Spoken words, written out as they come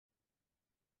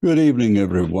Good evening,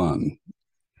 everyone.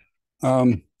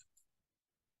 Um,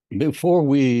 Before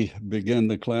we begin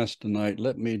the class tonight,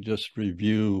 let me just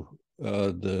review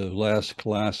the last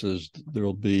classes.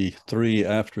 There'll be three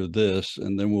after this,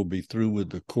 and then we'll be through with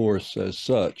the course as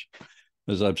such.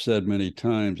 As I've said many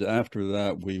times, after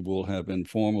that, we will have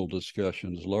informal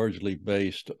discussions largely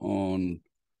based on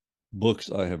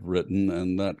books I have written,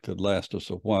 and that could last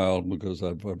us a while because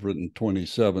I've written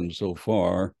 27 so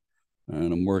far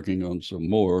and I'm working on some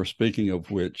more. Speaking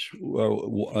of which,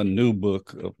 a new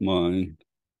book of mine,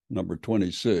 number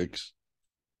 26,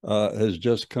 has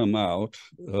just come out.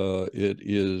 It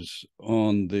is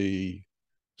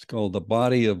it's called The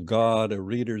Body of God, A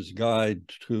Reader's Guide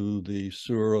to the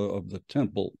Surah of the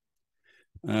Temple.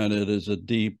 And it is a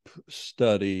deep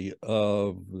study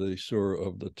of the Surah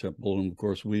of the Temple. And of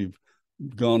course, we've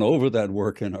gone over that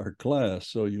work in our class,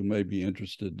 so you may be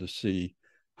interested to see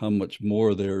how much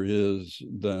more there is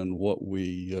than what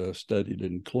we studied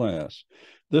in class.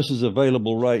 This is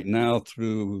available right now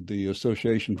through the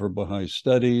Association for Baha'i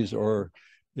Studies, or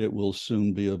it will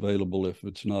soon be available if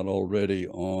it's not already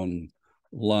online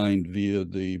via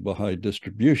the Baha'i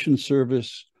Distribution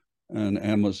Service and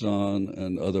Amazon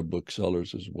and other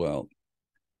booksellers as well.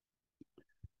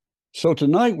 So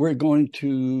tonight we're going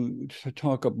to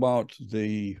talk about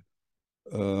the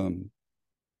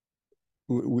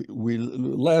we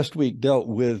last week dealt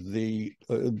with the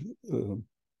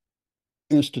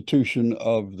institution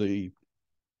of the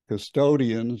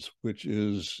custodians, which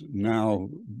is now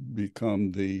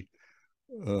become the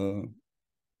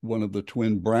one of the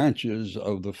twin branches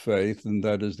of the faith, and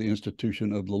that is the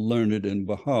institution of the learned in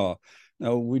Bahá.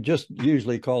 Now, we just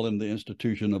usually call him the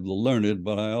institution of the learned,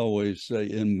 but I always say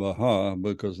in Bahá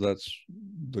because that's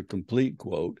the complete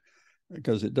quote,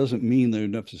 because it doesn't mean they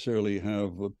necessarily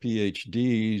have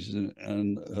PhDs,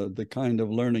 and the kind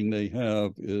of learning they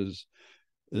have is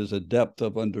a depth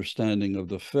of understanding of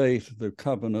the faith, the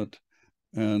covenant,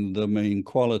 and the main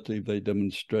quality they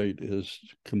demonstrate is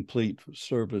complete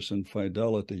service and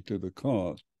fidelity to the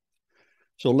cause.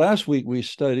 So last week we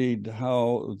studied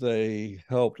how they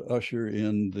helped usher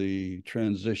in the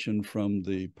transition from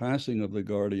the passing of the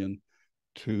guardian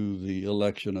to the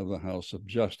election of the House of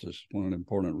Justice, what an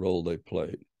important role they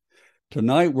played.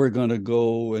 Tonight we're going to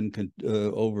go and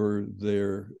over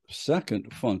their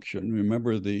second function.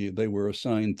 Remember, they were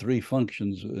assigned three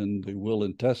functions in the will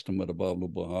and testament of Abdul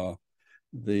Baha: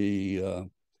 the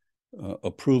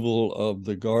approval of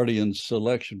the guardian's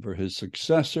selection for his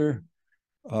successor.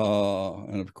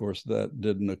 And of course, that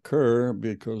didn't occur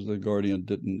because the guardian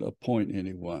didn't appoint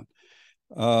anyone.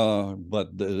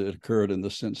 But it occurred in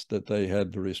the sense that they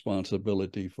had the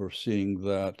responsibility for seeing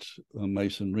that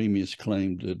Mason Remy's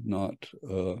claim did not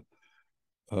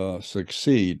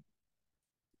succeed.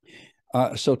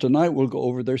 So tonight we'll go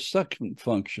over their second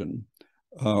function,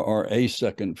 or a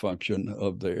second function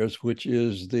of theirs, which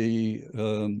is the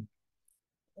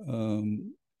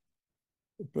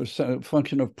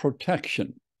function of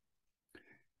protection.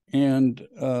 And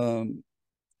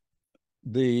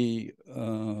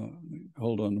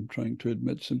hold on, I'm trying to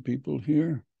admit some people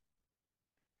here.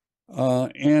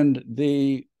 And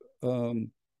the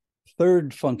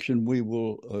third function we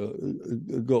will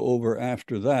go over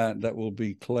after that, that will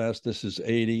be class, this is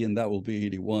 80 and that will be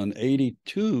 81.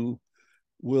 82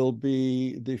 will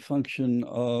be the function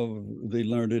of the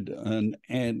learned and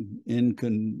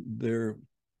in their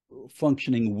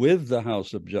functioning with the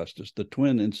House of Justice, the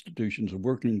twin institutions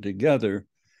working together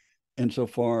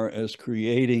insofar as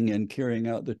creating and carrying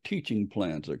out the teaching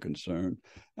plans are concerned.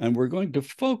 And we're going to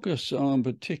focus on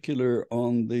particular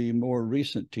on the more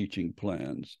recent teaching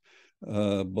plans,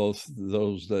 both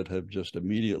those that have just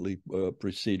immediately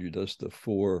preceded us, the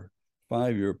 4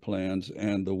 5-year plans,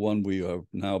 and the one we have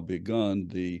now begun,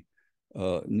 the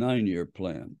 9-year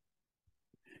plan.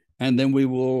 And then we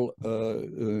will,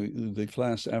 the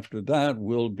class after that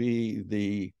will be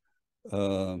the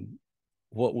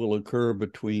what will occur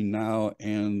between now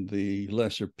and the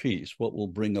lesser peace, what will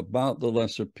bring about the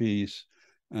lesser peace,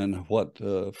 and what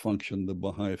function the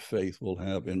Baha'i faith will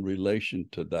have in relation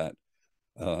to that,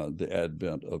 the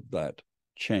advent of that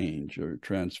change or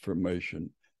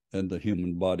transformation in the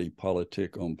human body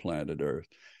politic on planet Earth.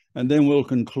 And then we'll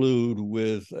conclude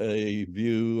with a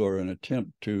view or an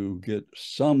attempt to get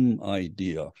some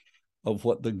idea of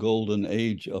what the golden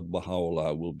age of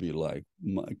Baha'u'llah will be like.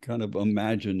 Kind of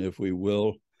imagine, if we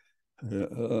will,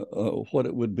 what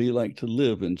it would be like to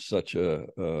live in such a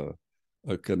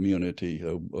community,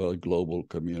 a global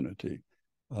community.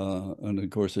 And of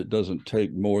course, it doesn't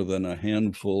take more than a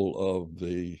handful of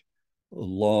the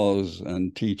laws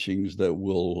and teachings that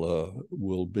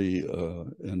will be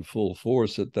in full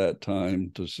force at that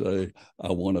time to say,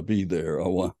 I want to be there. I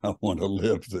want to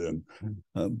live then.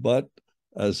 But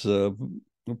as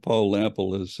Paul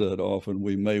Lample has said often,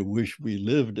 we may wish we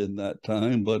lived in that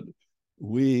time, but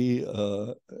we,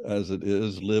 as it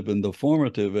is, live in the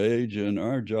formative age, and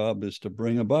our job is to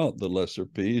bring about the lesser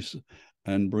peace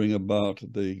and bring about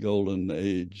the golden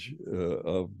age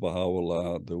of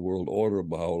Baha'u'llah, the world order of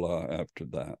Baha'u'llah after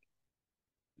that.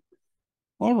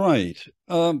 All right,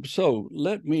 so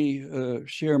let me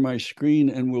share my screen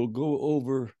and we'll go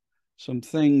over some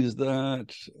things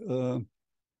that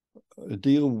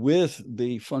deal with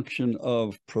the function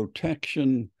of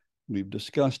protection. We've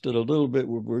discussed it a little bit.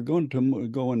 We're going to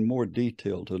go in more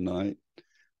detail tonight.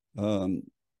 And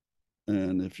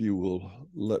if you will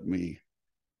let me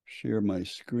share my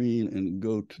screen and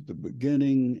go to the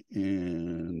beginning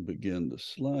and begin the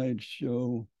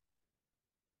slideshow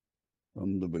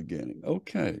from the beginning.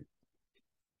 Okay.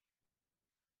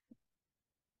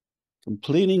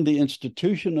 Completing the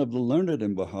institution of the learned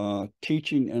in Baha'i,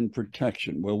 teaching and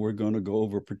protection. Well, we're going to go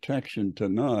over protection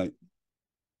tonight.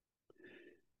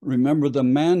 Remember the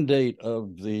mandate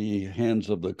of the Hands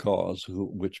of the Cause,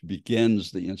 which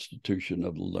begins the institution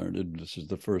of the learned. This is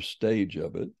the first stage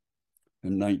of it.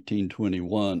 In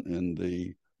 1921, in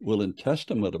the Will and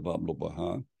Testament of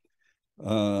Abdu'l-Baha,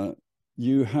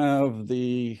 you have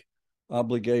the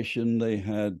obligation they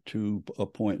had to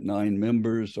appoint 9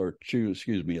 members or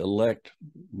elect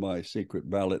by secret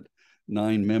ballot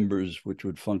 9 members, which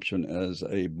would function as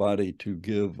a body to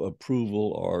give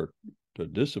approval or to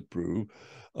disapprove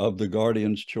of the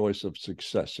guardian's choice of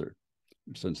successor.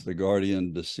 Since the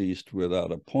guardian deceased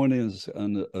without appointing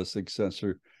a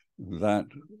successor, that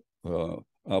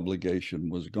obligation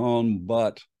was gone,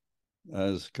 but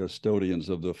as custodians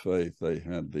of the faith, they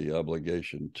had the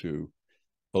obligation to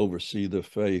oversee the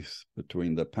faith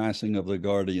between the passing of the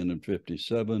guardian in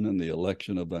 57 and the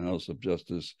election of the House of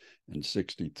Justice in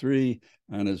 63.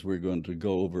 And as we're going to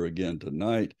go over again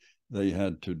tonight, they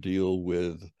had to deal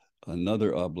with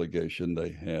another obligation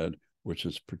they had, which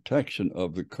is protection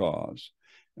of the cause.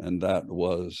 And that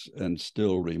was and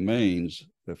still remains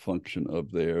a function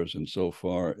of theirs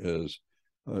insofar as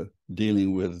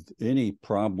dealing with any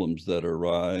problems that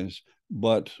arise,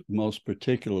 but most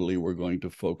particularly we're going to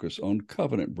focus on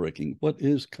covenant breaking. What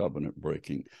is covenant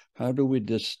breaking? How do we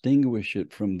distinguish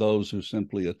it from those who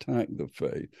simply attack the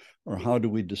faith? Or how do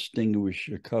we distinguish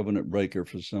a covenant breaker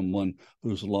from someone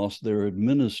who's lost their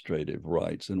administrative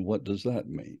rights? And what does that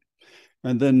mean?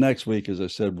 And then next week, as I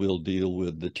said, we'll deal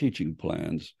with the teaching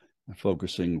plans,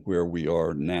 focusing where we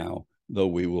are now, though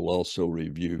we will also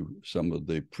review some of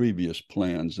the previous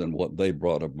plans and what they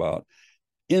brought about.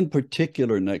 In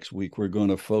particular, next week, we're going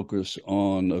to focus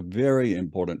on a very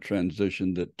important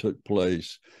transition that took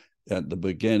place at the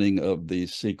beginning of the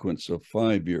sequence of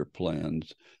 5-year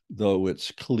plans, though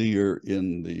it's clear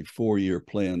in the 4-year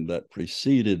plan that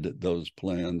preceded those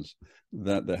plans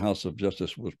that the House of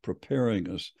Justice was preparing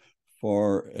us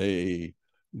for a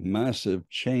massive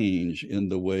change in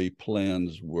the way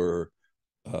plans were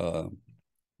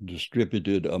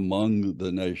distributed among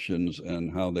the nations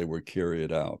and how they were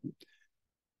carried out.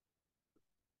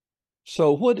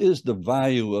 So what is the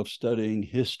value of studying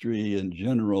history in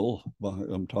general?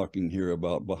 I'm talking here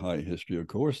about Baha'i history, of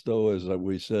course, though, as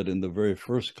we said in the very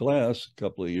first class a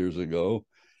couple of years ago,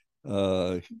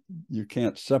 you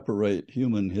can't separate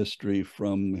human history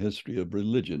from history of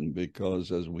religion,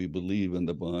 because as we believe in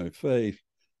the Baha'i faith,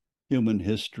 human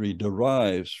history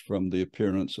derives from the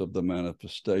appearance of the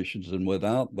manifestations, and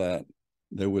without that,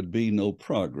 there would be no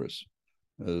progress.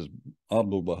 As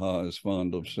Abdu'l-Baha is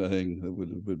fond of saying,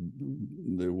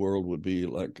 the world would be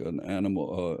like an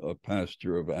animal, a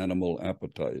pasture of animal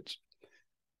appetites.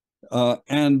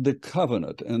 And the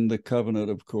covenant,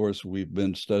 of course, we've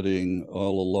been studying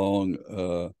all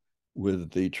along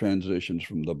with the transitions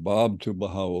from the Bab to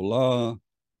Baha'u'llah.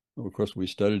 Of course, we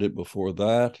studied it before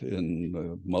that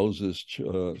in Moses'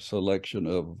 selection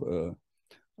of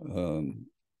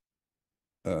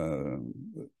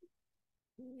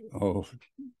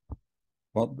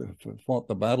fought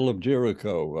the Battle of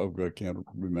Jericho. I can't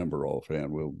remember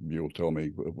offhand. You'll tell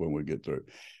me when we get through.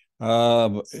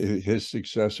 His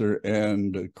successor,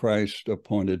 and Christ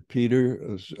appointed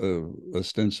Peter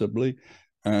ostensibly,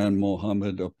 and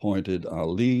Muhammad appointed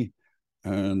Ali,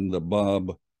 and the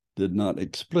Bab did not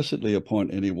explicitly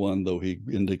appoint anyone, though he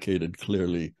indicated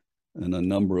clearly in a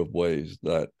number of ways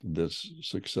that this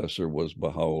successor was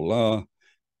Baha'u'llah.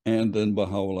 And then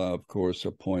Baha'u'llah, of course,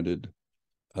 appointed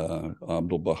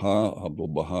Abdu'l-Baha.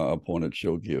 Abdu'l-Baha appointed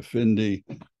Shoghi Effendi,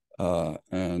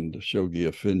 and Shoghi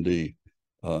Effendi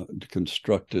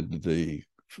constructed the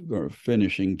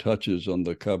finishing touches on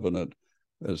the covenant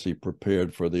as he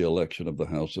prepared for the election of the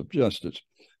House of Justice,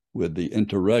 with the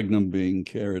interregnum being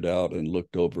carried out and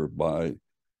looked over by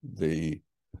the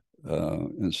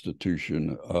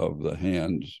institution of the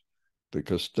hands, the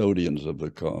custodians of the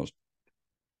cause.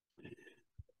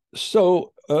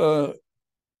 So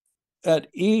at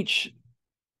each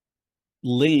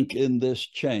link in this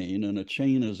chain, and a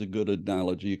chain is a good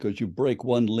analogy because you break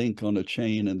one link on a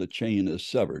chain and the chain is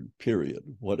severed, period.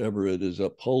 Whatever it is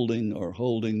upholding or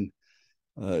holding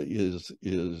is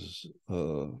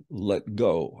let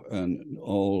go, and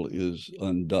all is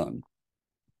undone.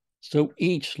 So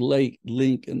each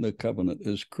link in the covenant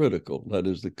is critical. That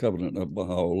is the covenant of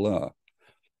Baha'u'llah.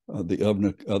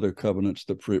 The other covenants,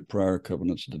 the prior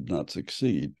covenants, did not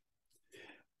succeed.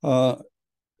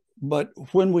 But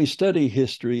when we study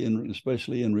history, and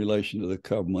especially in relation to the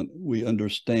covenant, we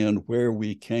understand where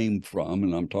we came from.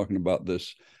 And I'm talking about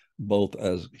this both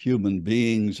as human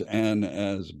beings and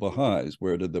as Baha'is.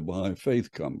 Where did the Baha'i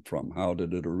faith come from? How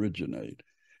did it originate?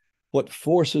 What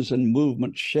forces and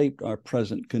movements shaped our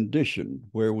present condition,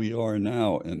 where we are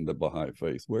now in the Baha'i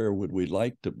faith? Where would we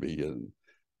like to be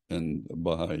in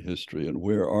Baha'i history, and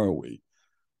where are we?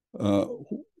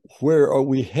 Where are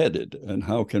we headed, and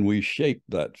how can we shape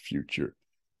that future?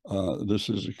 This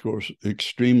is, of course,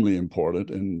 extremely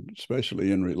important, and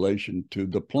especially in relation to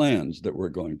the plans that we're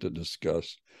going to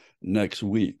discuss next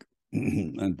week,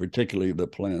 and particularly the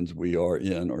plans we are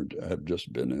in or have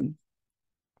just been in.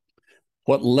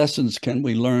 What lessons can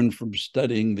we learn from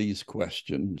studying these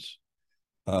questions,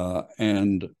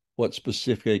 and what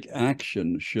specific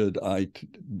action should I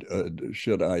take?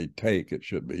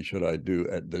 Should I do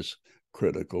at this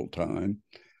critical time?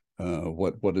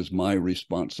 What is my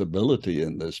responsibility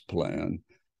in this plan?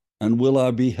 And will I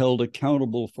be held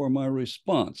accountable for my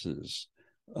responses?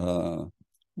 Well,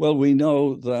 we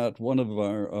know that one of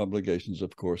our obligations,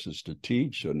 of course, is to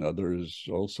teach. Another is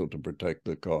also to protect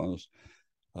the cause.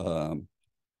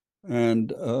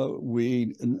 And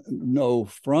we know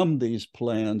from these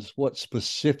plans what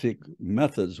specific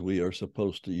methods we are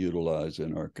supposed to utilize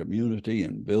in our community,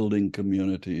 and building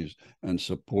communities and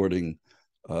supporting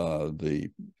the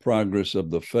progress of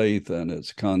the faith and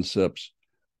its concepts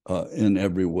in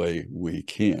every way we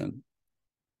can.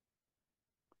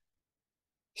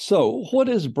 So what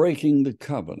is breaking the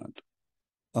covenant?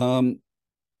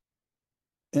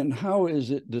 And how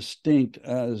is it distinct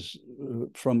as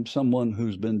from someone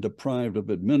who's been deprived of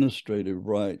administrative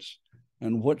rights?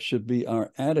 And what should be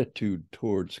our attitude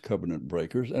towards covenant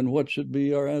breakers? And what should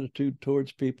be our attitude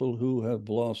towards people who have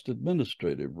lost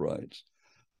administrative rights?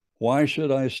 Why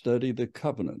should I study the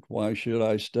covenant? Why should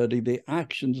I study the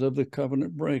actions of the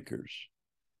covenant breakers?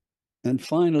 And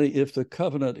finally, if the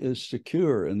covenant is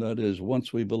secure, and that is,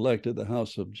 once we've elected the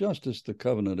House of Justice, the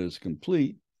covenant is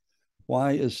complete,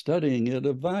 why is studying it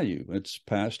of value? It's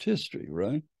past history,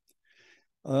 right?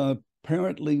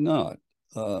 Apparently not.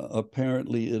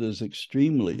 Apparently it is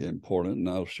extremely important, and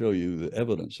I'll show you the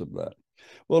evidence of that.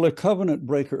 Well, a covenant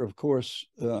breaker, of course,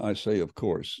 I say of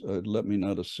course, let me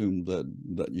not assume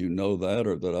that you know that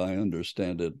or that I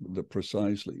understand it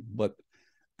precisely, but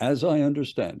as I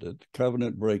understand it,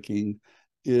 covenant breaking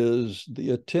is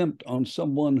the attempt on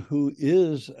someone who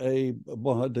is a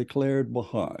declared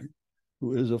Baha'i,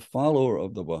 who is a follower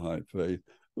of the Baha'i faith,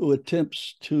 who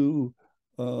attempts to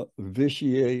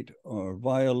vitiate or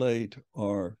violate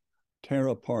or tear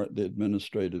apart the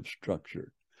administrative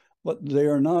structure. But they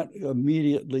are not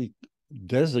immediately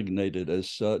designated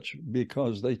as such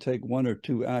because they take one or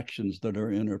two actions that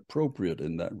are inappropriate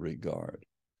in that regard.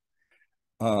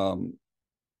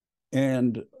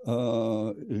 And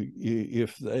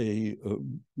if they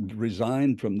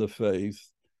resign from the faith,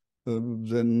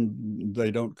 then they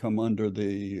don't come under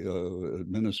the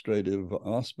administrative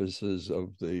auspices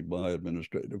of the Baha'i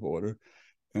administrative order.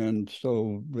 And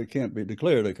so they can't be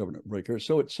declared a covenant breaker.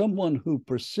 So it's someone who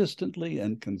persistently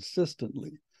and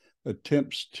consistently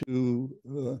attempts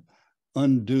to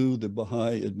undo the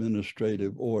Baha'i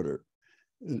administrative order,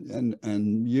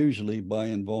 and usually by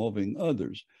involving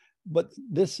others. But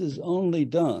this is only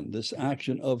done, this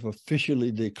action of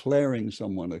officially declaring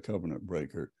someone a covenant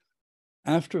breaker,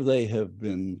 after they have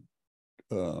been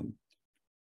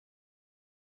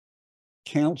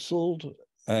counseled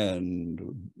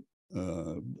and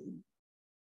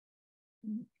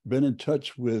been in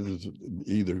touch with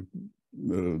either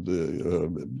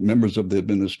the members of the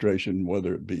administration,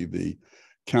 whether it be the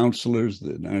counselors,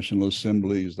 the National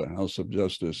Assemblies, the House of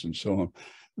Justice, and so on.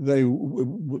 They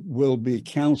will be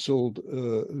counseled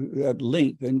at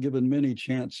length and given many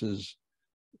chances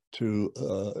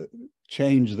to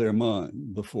change their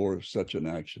mind before such an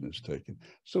action is taken.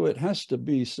 So it has to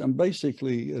be some,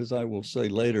 basically, as I will say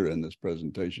later in this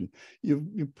presentation,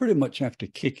 you pretty much have to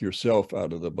kick yourself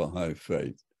out of the Baha'i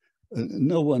faith.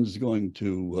 No one's going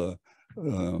to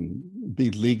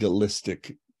be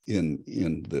legalistic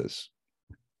in this.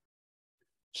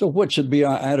 So what should be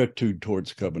our attitude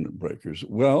towards covenant breakers?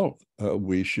 Well,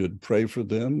 we should pray for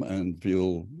them and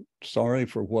feel sorry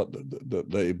for what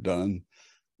they've done.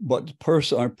 But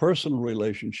our personal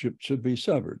relationship should be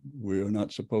severed. We are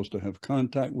not supposed to have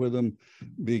contact with them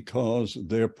because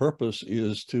their purpose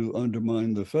is to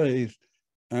undermine the faith,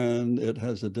 and it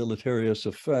has a deleterious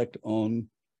effect on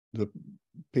the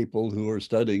people who are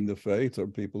studying the faith or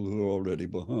people who are already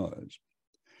Baha'is.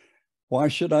 Why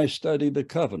should I study the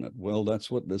covenant? Well,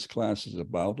 that's what this class is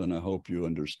about, and I hope you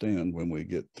understand when we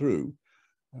get through.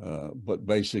 But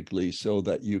basically so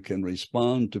that you can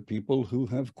respond to people who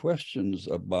have questions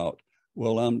about,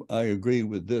 well, I agree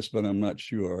with this, but I'm not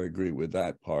sure I agree with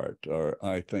that part. Or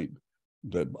I think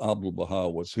that Abdul Baha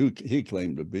was who he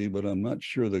claimed to be, but I'm not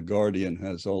sure the guardian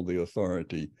has all the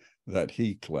authority that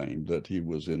he claimed, that he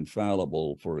was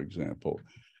infallible, for example.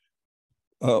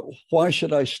 Why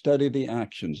should I study the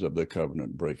actions of the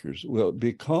covenant breakers? Well,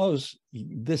 because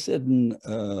this isn't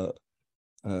a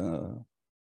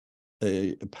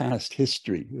past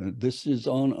history. This is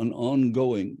on an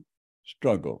ongoing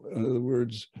struggle. In other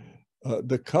words,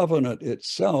 the covenant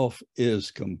itself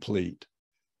is complete.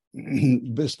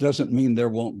 This doesn't mean there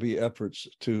won't be efforts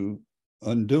to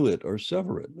undo it or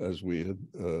sever it, as we have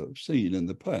seen in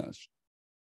the past.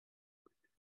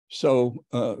 So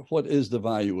what is the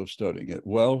value of studying it?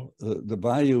 Well, the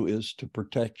value is to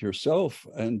protect yourself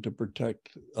and to protect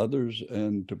others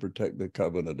and to protect the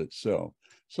covenant itself.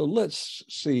 So let's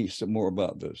see some more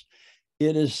about this.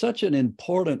 It is such an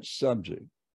important subject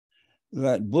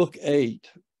that Book 8,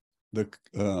 the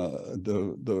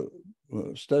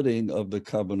studying of the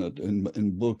covenant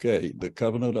in Book 8, the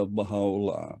Covenant of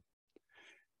Baha'u'llah,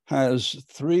 has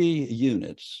 3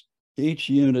 units. Each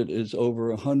unit is over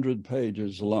 100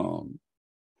 pages long.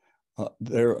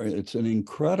 It's an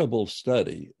incredible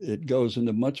study. It goes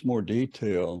into much more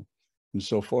detail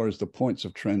insofar as the points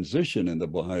of transition in the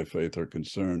Baha'i faith are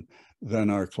concerned than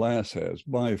our class has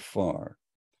by far.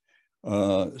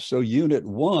 So Unit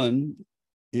 1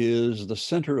 is the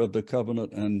center of the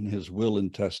covenant and his will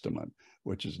and testament,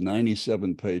 which is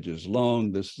 97 pages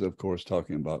long. This is, of course,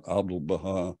 talking about Abdul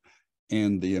Baha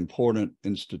and the important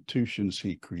institutions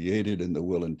he created in the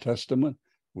will and testament,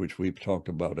 which we've talked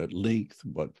about at length,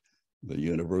 but the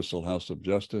Universal House of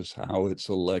Justice, how it's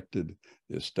elected,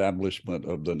 the establishment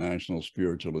of the National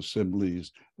Spiritual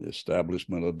Assemblies, the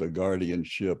establishment of the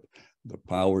guardianship, the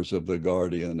powers of the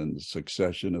guardian and the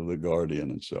succession of the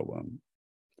guardian, and so on.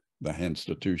 The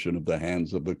institution of the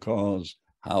hands of the cause,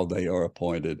 how they are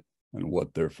appointed, and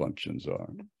what their functions are.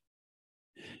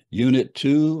 Unit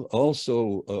 2,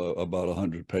 also about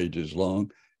 100 pages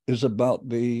long, is about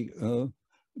the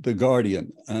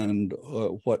guardian and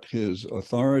what his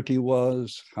authority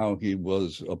was, how he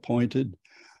was appointed,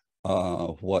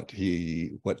 what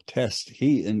test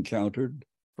he encountered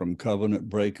from covenant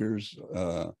breakers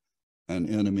and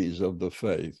enemies of the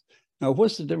faith. Now,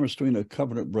 what's the difference between a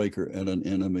covenant breaker and an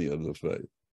enemy of the faith?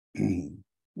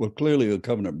 Well, clearly a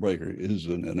covenant breaker is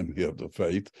an enemy of the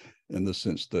faith in the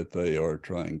sense that they are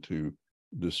trying to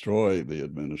destroy the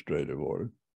administrative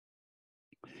order.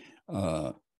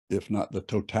 If not the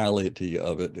totality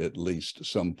of it, at least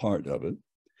some part of it.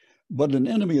 But an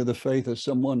enemy of the faith is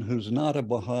someone who's not a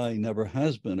Baha'i, never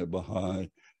has been a Baha'i,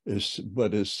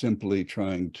 but is simply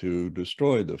trying to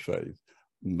destroy the faith.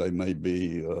 They may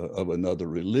be of another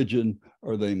religion,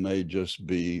 or they may just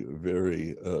be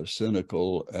very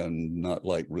cynical and not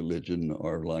like religion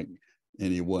or like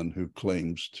anyone who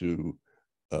claims to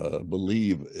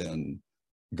believe in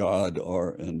God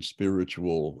or in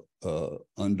spiritual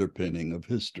underpinning of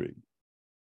history.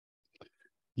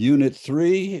 Unit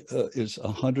 3 is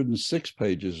 106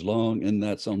 pages long, and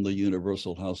that's on the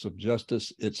Universal House of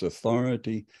Justice, its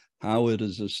authority, how it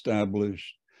is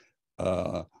established,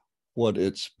 what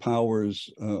its powers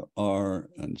are,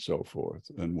 and so forth.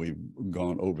 And we've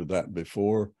gone over that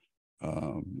before.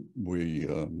 We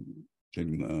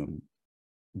can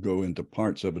go into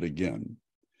parts of it again.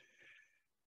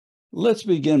 Let's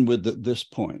begin with this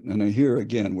point. And here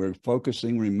again, we're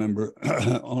focusing, remember,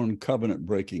 on covenant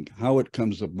breaking, how it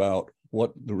comes about,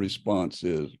 what the response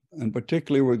is. And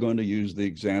particularly, we're going to use the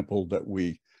example that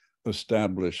we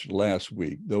established last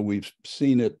week, though we've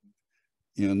seen it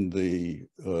in the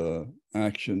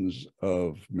actions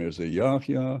of Mirza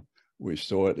Yahya. We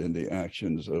saw it in the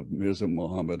actions of Mirza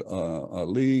Muhammad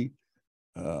Ali.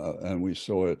 And we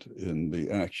saw it in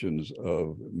the actions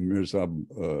of Mirza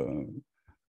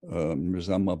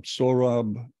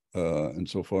Mabsorab,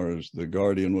 insofar as the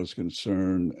Guardian was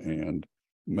concerned, and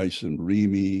Mason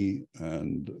Remy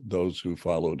and those who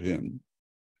followed him.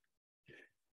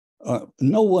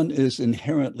 No one is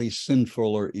inherently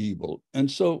sinful or evil.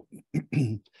 And so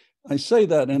I say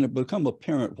that, and it become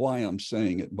apparent why I'm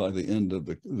saying it by the end of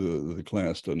the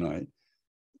class tonight,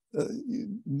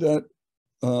 that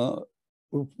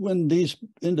when these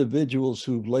individuals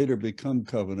who later become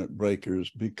covenant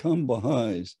breakers become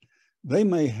Baha'is, they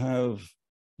may have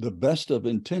the best of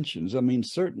intentions. I mean,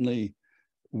 certainly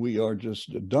we are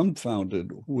just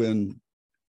dumbfounded when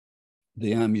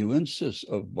the amanuensis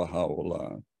of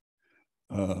Baha'u'llah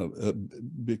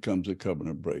becomes a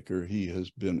covenant breaker. He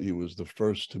was the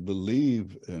first to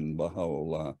believe in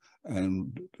Baha'u'llah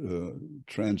and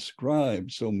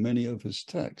transcribed so many of his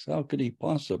texts. How could he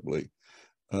possibly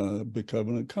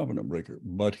become a covenant breaker?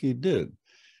 But he did.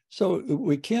 So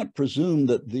we can't presume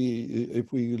that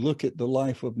if we look at the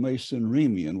life of Mason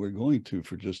Remy, and we're going to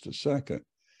for just a second,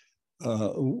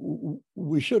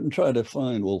 we shouldn't try to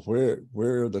find, well,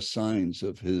 where are the signs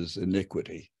of his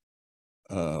iniquity?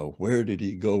 Where did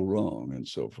he go wrong, and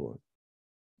so forth.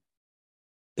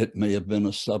 It may have been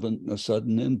a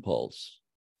sudden impulse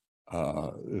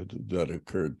that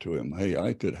occurred to him. Hey,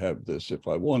 I could have this if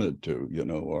I wanted to,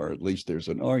 or at least there's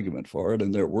an argument for it.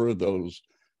 And there were those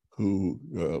who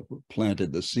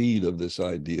planted the seed of this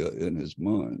idea in his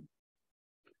mind.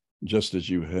 Just as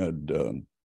you had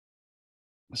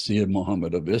Syed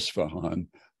Muhammad of Isfahan,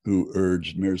 who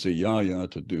urged Mirza Yahya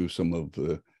to do some of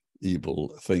the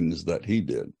evil things that he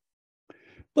did.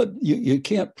 But you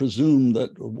can't presume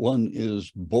that one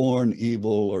is born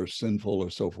evil or sinful or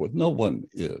so forth. No one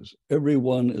is.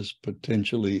 Everyone is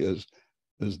potentially, as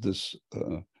this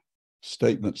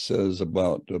statement says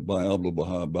about by Abdul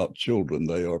Baha about children,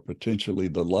 they are potentially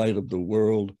the light of the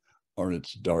world or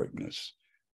its darkness.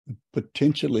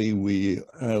 Potentially, we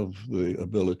have the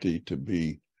ability to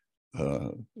be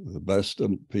the best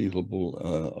of people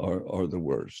or the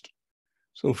worst.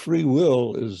 So free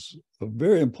will is a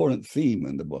very important theme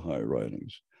in the Baha'i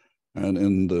writings. And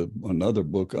in another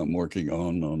book I'm working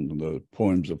on the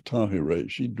poems of Tahirih,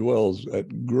 she dwells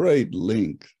at great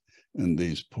length in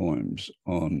these poems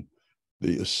on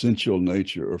the essential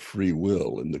nature of free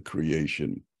will in the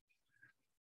creation.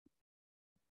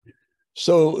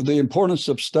 So the importance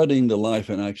of studying the life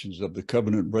and actions of the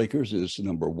covenant breakers is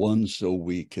number one, so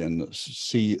we can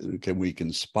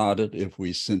spot it if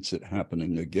we sense it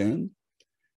happening again.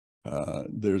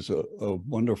 There's a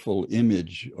wonderful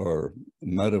image or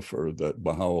metaphor that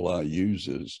Baha'u'llah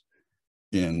uses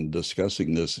in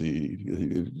discussing this. He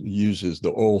uses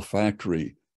the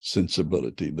olfactory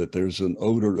sensibility, that there's an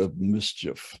odor of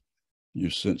mischief. You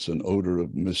sense an odor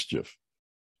of mischief.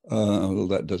 Well,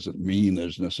 that doesn't mean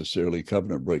there's necessarily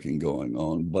covenant breaking going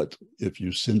on, but if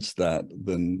you sense that,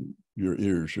 then your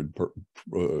ears should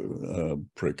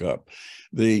prick up.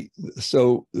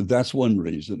 So that's one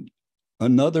reason.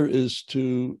 Another is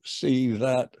to see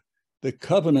that the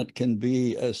covenant can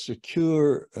be as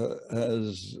secure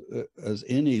as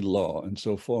any law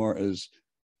insofar as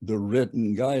the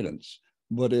written guidance,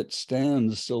 but it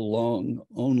stands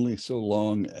only so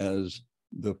long as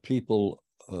the people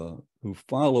who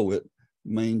follow it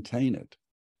maintain it.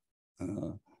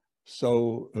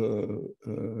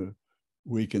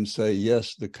 We can say,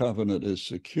 yes, the covenant is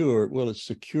secure. Well, it's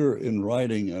secure in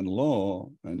writing and law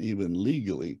and even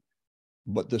legally,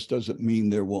 but this doesn't mean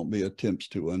there won't be attempts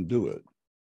to undo it.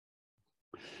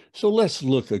 So let's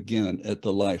look again at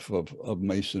the life of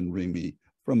Mason Remy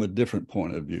from a different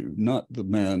point of view, not the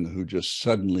man who just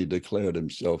suddenly declared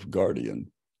himself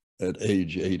guardian at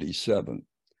age 87.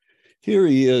 Here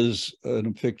he is in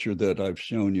a picture that I've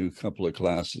shown you a couple of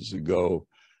classes ago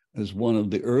as one of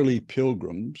the early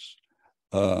pilgrims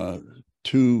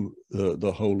to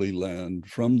the Holy Land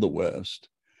from the West.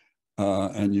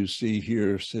 And you see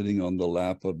here sitting on the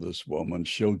lap of this woman,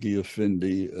 Shoghi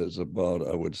Effendi is about,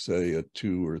 I would say, a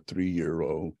 2 or 3 year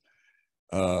old.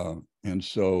 And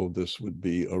so this would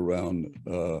be around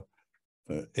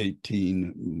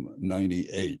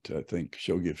 1898. I think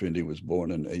Shoghi Effendi was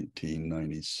born in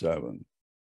 1897.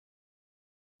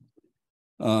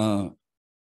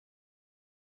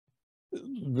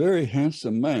 Very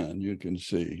handsome man, you can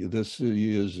see. He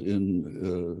is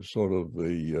in sort of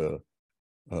the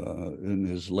in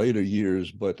his later years,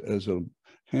 but as a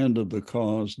hand of the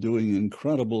cause, doing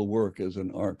incredible work as an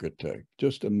architect,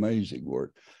 just amazing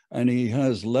work. And he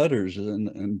has letters,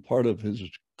 and part of his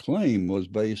claim was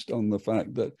based on the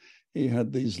fact that he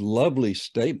had these lovely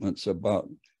statements about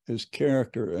his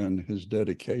character and his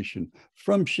dedication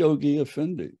from Shoghi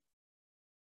Effendi.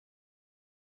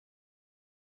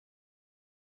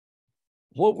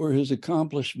 What were his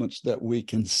accomplishments that we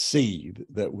can see,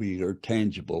 that we are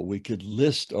tangible? We could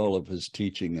list all of his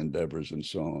teaching endeavors and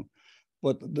so on.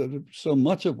 But so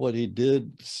much of what he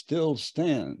did still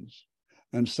stands,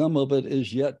 and some of it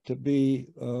is yet to be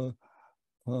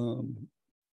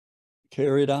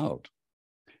carried out.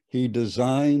 He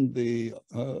designed the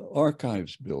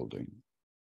archives building,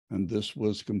 and this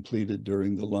was completed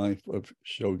during the life of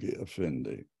Shoghi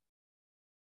Effendi.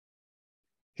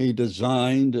 He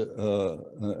designed,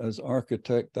 as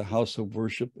architect, the house of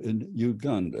worship in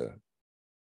Uganda.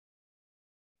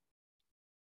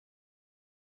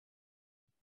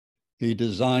 He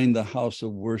designed the house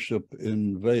of worship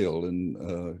in Vale,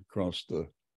 across the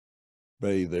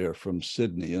bay there from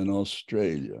Sydney in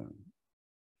Australia.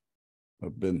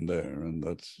 I've been there, and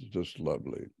that's just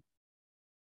lovely.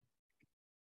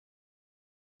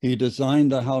 He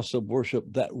designed the house of worship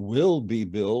that will be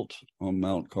built on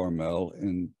Mount Carmel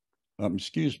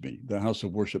the house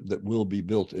of worship that will be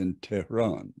built in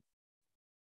Tehran.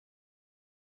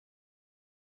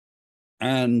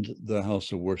 And the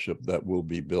house of worship that will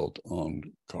be built on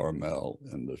Carmel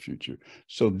in the future.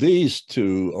 So these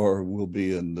two will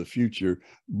be in the future,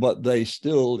 but they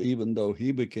still, even though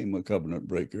he became a covenant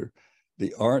breaker,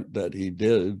 the art that he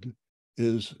did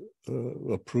is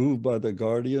approved by the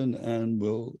Guardian and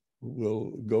will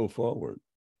go forward.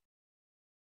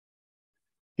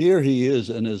 Here he is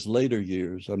in his later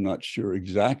years. I'm not sure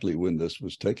exactly when this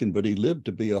was taken, but he lived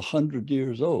to be 100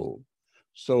 years old.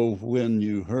 So when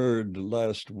you heard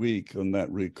last week on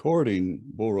that recording,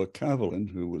 Bora Cavalin,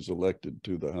 who was elected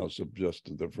to the House of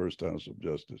Justice, the first House of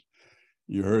Justice,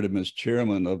 you heard him as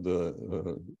chairman of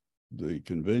the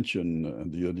convention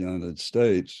of the United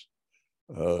States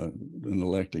in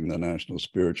electing the National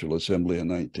Spiritual Assembly in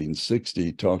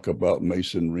 1960, talk about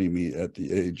Mason Remy at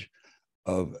the age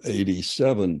of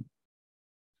 87,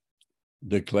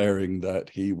 declaring that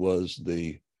he was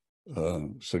the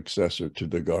successor to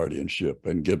the guardianship,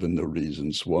 and given the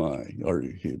reasons why, or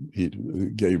he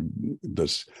gave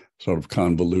this sort of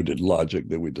convoluted logic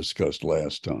that we discussed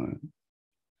last time.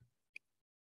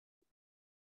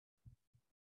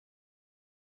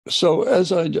 So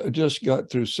as I just got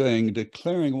through saying,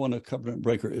 declaring one a covenant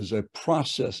breaker is a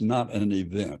process, not an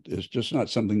event. It's just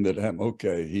not something that happened.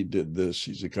 Okay, he did this,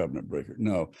 he's a covenant breaker.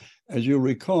 No, as you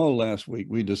recall last week,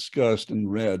 we discussed and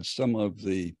read some of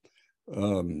the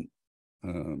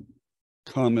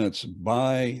comments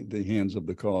by the Hands of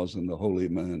the Cause and the Holy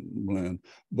Man,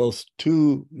 both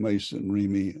to Mason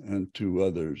Remy and to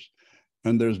others.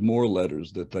 And there's more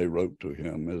letters that they wrote to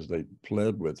him as they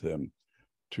pled with him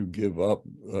to give up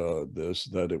this,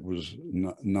 that it was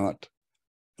not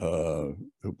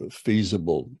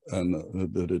feasible,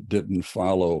 and that it didn't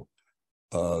follow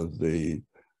the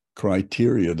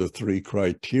criteria, the three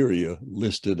criteria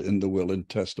listed in the will and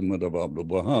testament of Abdul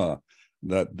Baha,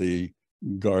 that the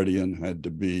guardian had to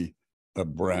be a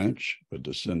branch, a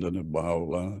descendant of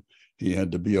Baha'u'llah. He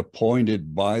had to be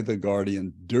appointed by the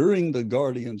guardian during the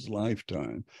guardian's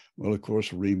lifetime. Well, of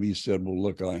course, Remy said, well,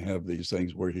 look, I have these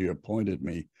things where he appointed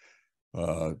me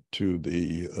to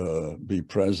be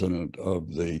president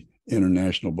of the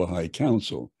International Baha'i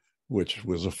Council, which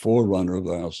was a forerunner of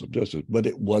the House of Justice, but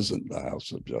it wasn't the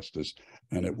House of Justice,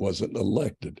 and it wasn't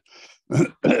elected.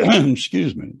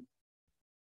 Excuse me.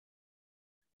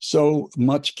 So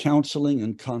much counseling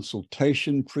and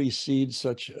consultation precedes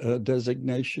such a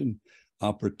designation.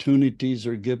 Opportunities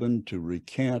are given to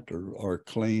recant or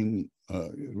claim,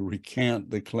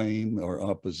 recant the claim or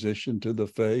opposition to the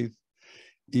faith.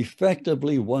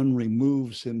 Effectively, one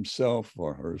removes himself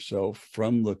or herself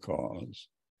from the cause.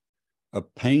 A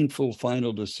painful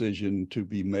final decision to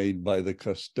be made by the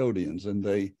custodians, and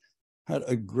they had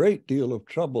a great deal of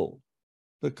trouble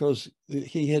because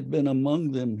he had been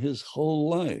among them his whole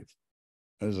life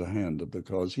as a hand of the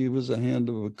cause. He was a hand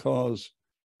of a cause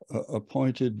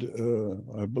appointed,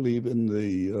 I believe, in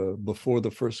the before the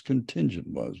first contingent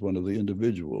was one of the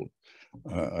individual.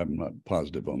 I'm not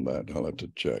positive on that. I'll have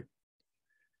to check.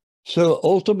 So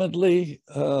ultimately,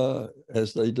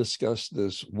 as they discussed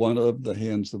this, one of the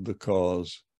hands of the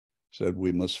cause said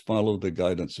we must follow the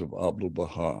guidance of Abdul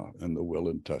Baha in the will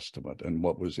and testament. And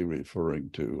what was he referring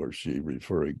to, or she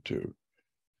referring to?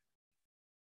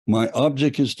 My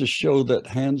object is to show that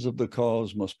hands of the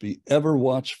cause must be ever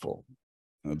watchful.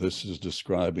 Now, this is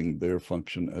describing their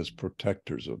function as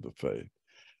protectors of the faith.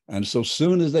 And so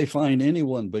soon as they find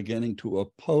anyone beginning to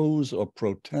oppose or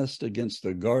protest against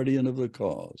the guardian of the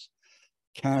cause,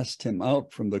 cast him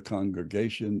out from the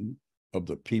congregation of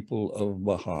the people of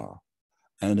Bahá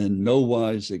and in no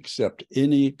wise accept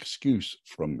any excuse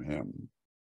from him.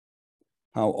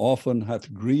 How often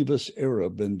hath grievous error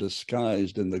been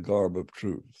disguised in the garb of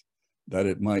truth, that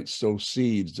it might sow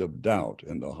seeds of doubt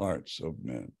in the hearts of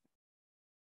men.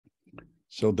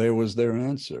 So there was their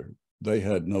answer. They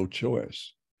had no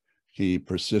choice. He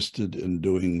persisted in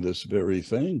doing this very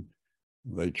thing.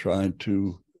 They tried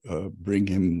to bring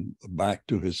him back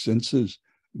to his senses,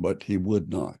 but he would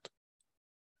not.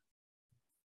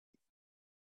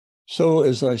 So,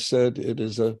 as I said, it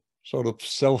is a sort of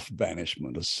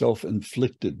self-banishment, a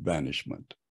self-inflicted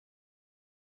banishment.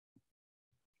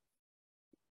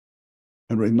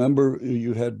 And remember,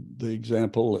 you had the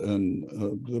example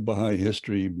in the Baha'i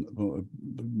history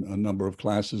a number of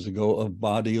classes ago of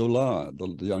Badiullah,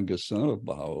 the youngest son of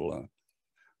Baha'u'llah,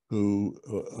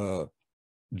 who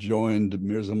joined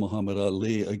Mirza Muhammad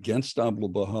Ali against Abdul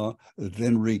Baha,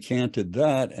 then recanted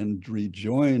that and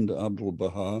rejoined Abdul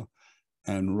Baha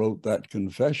and wrote that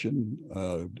confession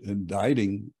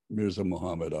indicting Mirza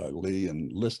Muhammad Ali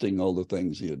and listing all the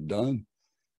things he had done.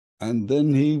 And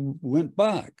then he went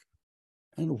back.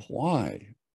 And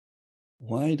why?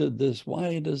 Why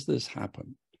does this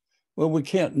happen? Well, we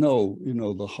can't know,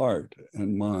 the heart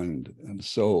and mind and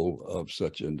soul of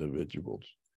such individuals.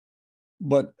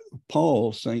 But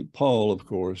St. Paul, of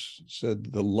course,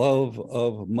 said the love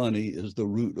of money is the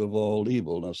root of all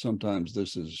evil. Now, sometimes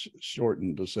this is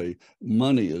shortened to say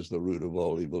money is the root of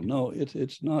all evil. No,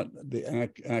 it's not the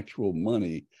actual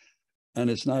money, and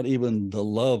it's not even the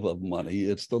love of money.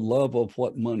 It's the love of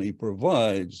what money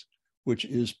provides, which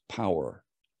is power.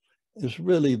 It's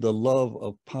really the love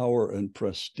of power and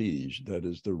prestige that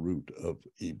is the root of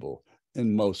evil.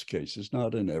 In most cases,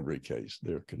 not in every case.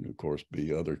 There can, of course,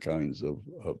 be other kinds of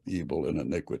evil and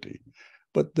iniquity.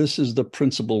 But this is the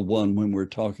principal one when we're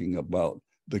talking about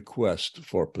the quest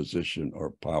for position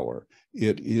or power.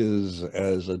 It is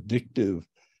as addictive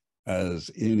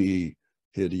as any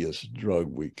hideous drug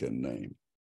we can name.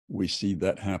 We see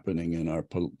that happening in our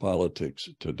politics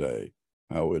today,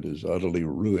 how it is utterly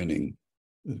ruining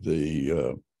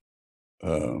the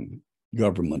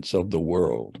governments of the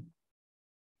world.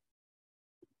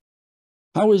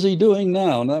 How is he doing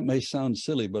now? And that may sound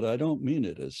silly, but I don't mean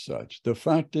it as such. The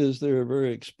fact is there are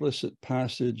very explicit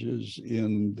passages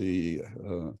in the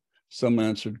Some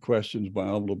Answered Questions by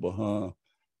Abdul Baha,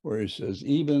 where he says,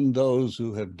 even those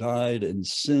who have died in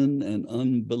sin and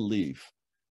unbelief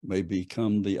may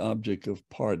become the object of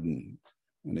pardon.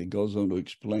 And he goes on to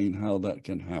explain how that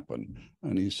can happen.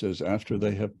 And he says, after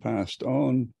they have passed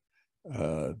on,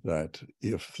 that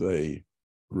if they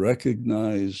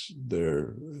recognize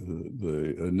the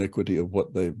iniquity of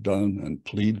what they've done and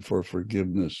plead for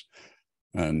forgiveness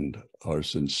and are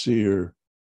sincere,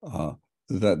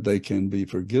 that they can be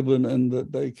forgiven and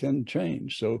that they can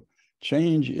change. So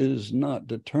change is not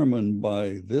determined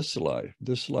by this life.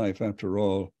 This life, after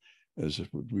all, as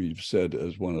we've said,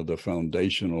 as one of the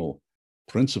foundational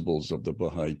principles of the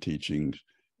Baha'i teachings,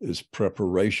 is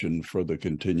preparation for the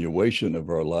continuation of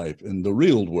our life in the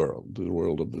real world, the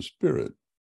world of the spirit.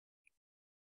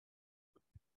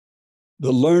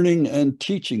 The learning and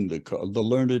teaching the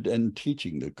learned and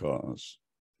teaching the cause.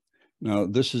 Now,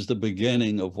 this is the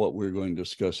beginning of what we're going to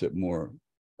discuss at more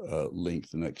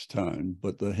length next time,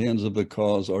 but the hands of the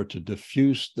cause are to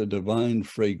diffuse the divine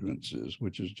fragrances,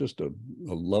 which is just a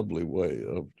lovely way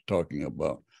of talking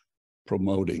about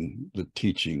promoting the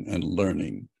teaching and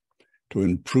learning, to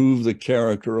improve the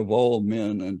character of all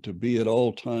men and to be at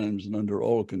all times and under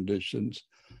all conditions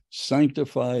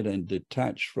sanctified and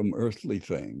detached from earthly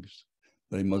things.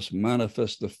 They must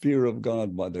manifest the fear of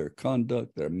God by their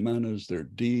conduct, their manners, their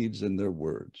deeds, and their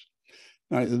words.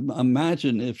 Now,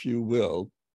 imagine, if you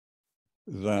will,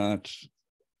 that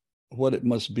what it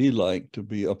must be like to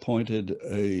be appointed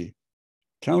a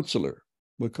counselor,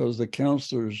 because the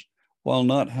counselors, while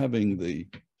not having the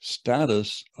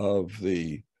status of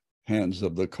the hands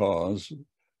of the cause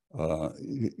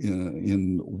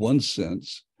in one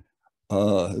sense,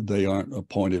 they aren't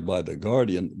appointed by the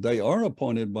guardian. They are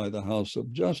appointed by the House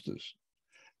of Justice.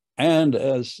 And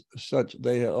as such,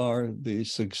 they are the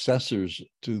successors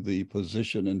to the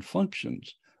position and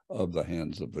functions of the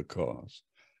hands of the cause.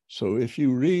 So if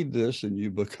you read this and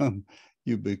you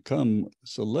become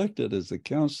selected as a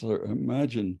counselor,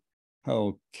 imagine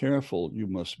how careful you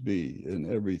must be in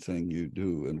everything you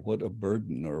do and what a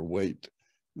burden or weight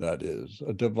that is,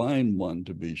 a divine one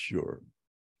to be sure.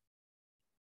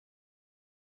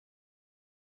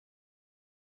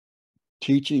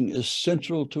 Teaching is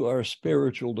central to our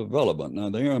spiritual development.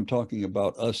 Now, there I'm talking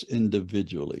about us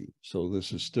individually. So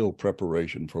this is still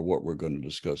preparation for what we're going to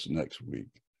discuss next week.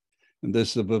 And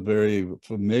this is a very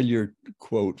familiar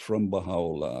quote from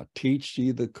Baha'u'llah. Teach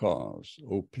ye the cause,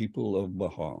 O people of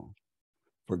Baha.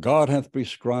 For God hath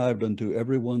prescribed unto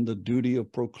everyone the duty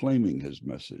of proclaiming his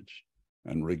message,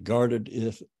 and regarded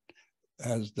it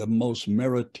as the most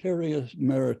meritorious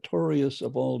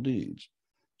of all deeds.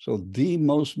 So the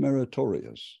most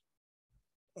meritorious.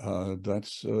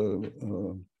 That's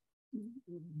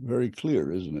very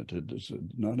clear, isn't it? It is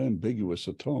not ambiguous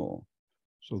at all.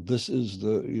 So this is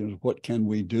what can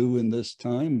we do in this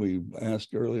time? We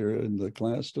asked earlier in the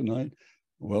class tonight.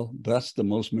 Well, that's the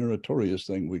most meritorious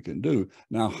thing we can do.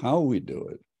 Now, how we do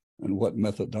it and what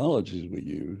methodologies we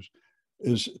use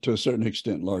is to a certain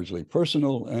extent largely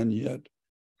personal, and yet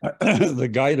the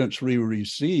guidance we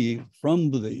receive from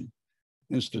the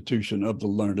institution of the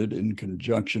learned in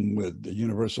conjunction with the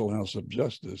Universal House of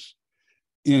Justice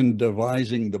in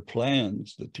devising the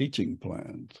plans, the teaching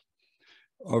plans,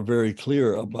 are very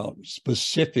clear about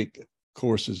specific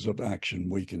courses of action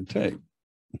we can take.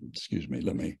 Excuse me,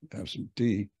 let me have some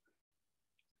tea.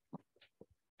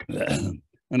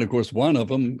 And of course, one of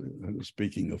them,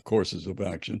 speaking of courses of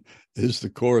action, is the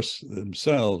course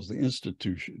themselves, the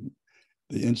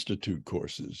institute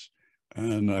courses.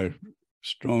 And I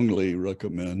strongly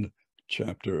recommend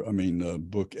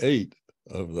book 8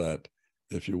 of that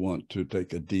if you want to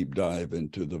take a deep dive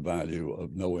into the value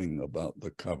of knowing about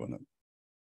the covenant.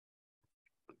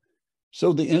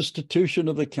 So the institution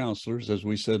of the counselors, as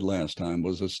we said last time,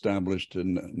 was established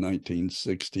in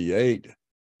 1968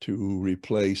 to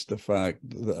replace the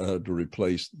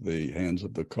hands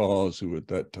of the cause, who at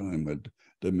that time had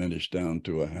diminished down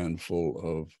to a handful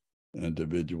of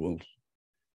individuals.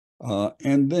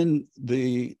 And then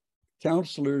the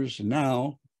counselors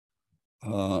now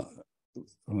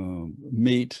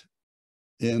meet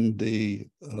in the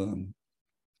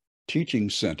teaching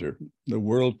center, the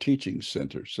World Teaching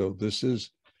Center. So this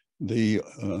is the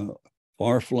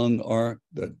far-flung ark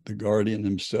that the Guardian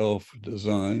himself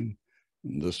designed.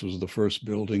 And this was the first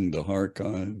building, the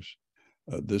archives.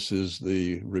 This is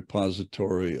the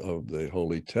repository of the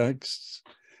holy texts.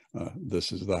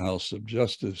 This is the House of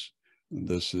Justice. And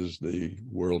this is the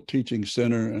World Teaching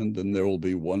Center. And then there will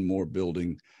be one more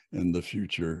building in the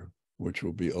future, which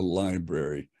will be a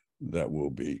library that will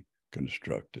be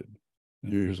constructed.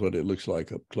 Here's what it looks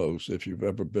like up close. If you've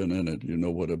ever been in it, you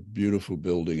know what a beautiful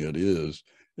building it is.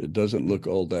 It doesn't look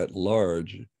all that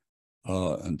large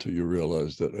until you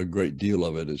realize that a great deal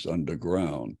of it is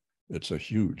underground. It's a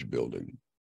huge building.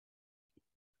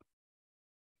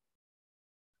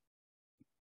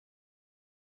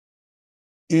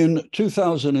 In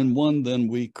 2001, then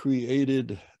we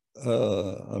created,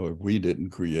 we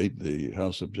didn't create, the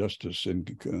House of Justice in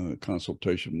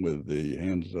consultation with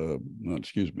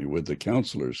with the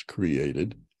counselors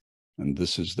created, and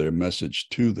this is their message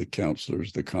to the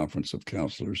counselors, the Conference of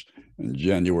Counselors, on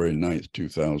January 9th,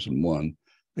 2001,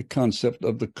 the concept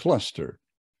of the cluster.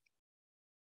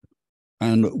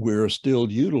 And we're still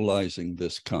utilizing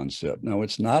this concept. Now,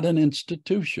 it's not an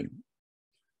institution.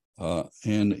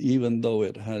 And even though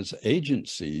it has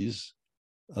agencies,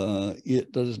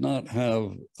 it does not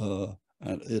have,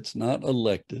 it's not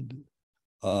elected,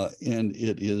 and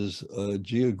it is a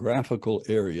geographical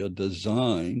area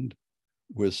designed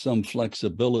with some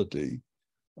flexibility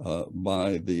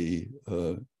by the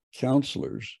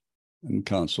counselors in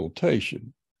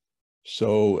consultation.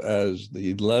 So as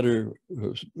the letter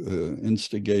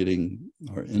instigating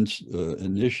or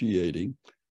initiating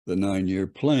the 9-year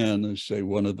plan, they say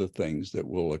one of the things that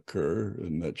will occur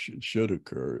and that should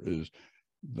occur is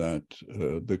that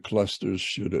the clusters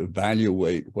should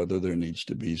evaluate whether there needs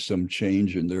to be some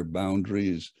change in their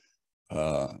boundaries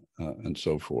and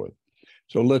so forth.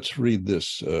 So let's read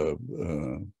this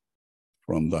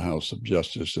from the House of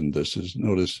Justice. And this is,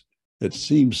 notice, it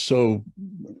seems so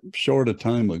short a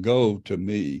time ago to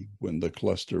me when the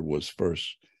cluster was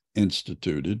first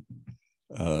instituted,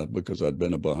 because I'd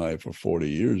been a Baha'i for 40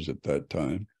 years at that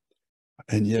time.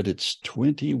 And yet it's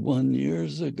 21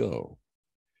 years ago.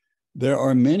 There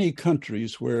are many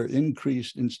countries where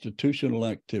increased institutional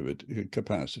activity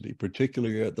capacity,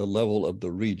 particularly at the level of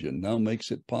the region, now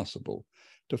makes it possible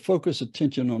to focus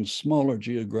attention on smaller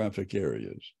geographic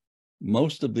areas.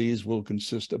 Most of these will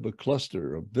consist of a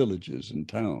cluster of villages and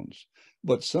towns,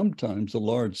 but sometimes a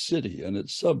large city and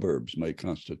its suburbs may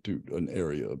constitute an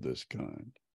area of this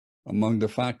kind. Among the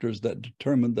factors that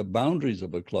determine the boundaries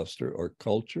of a cluster are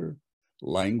culture,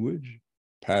 language,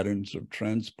 patterns of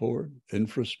transport,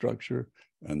 infrastructure,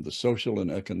 and the social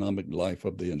and economic life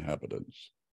of the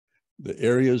inhabitants. The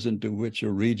areas into which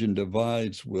a region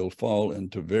divides will fall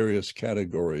into various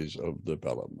categories of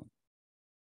development.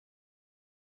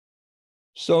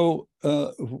 So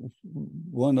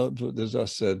one of, as I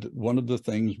said, one of the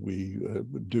things we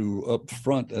do up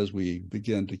front as we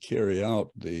begin to carry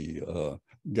out the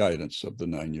guidance of the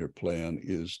 9-year plan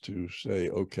is to say,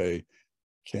 okay,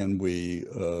 can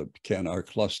our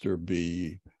cluster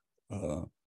be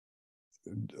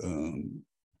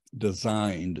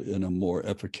designed in a more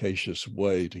efficacious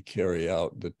way to carry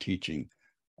out the teaching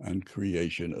and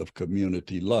creation of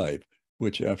community life,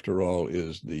 which after all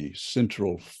is the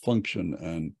central function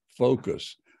and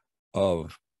focus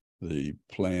of the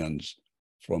plans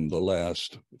from the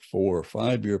last 4 or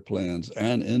 5-year plans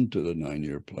and into the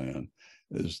 9-year plan,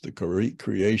 is the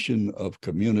creation of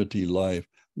community life,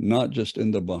 not just in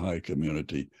the Baha'i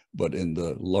community, but in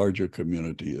the larger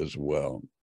community as well.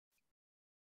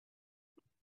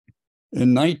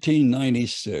 In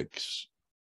 1996,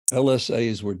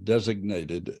 LSAs were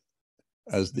designated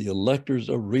as the electors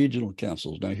of regional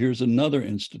councils. Now, here's another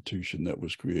institution that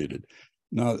was created.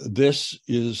 Now, this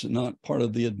is not part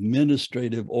of the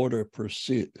administrative order per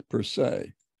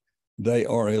se. They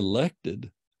are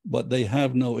elected, but they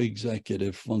have no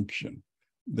executive function.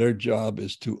 Their job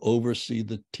is to oversee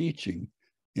the teaching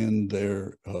in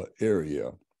their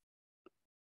area.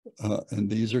 And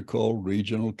these are called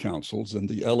regional councils, and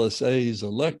the LSAs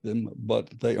elect them, but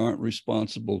they aren't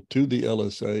responsible to the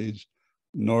LSAs,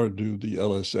 nor do the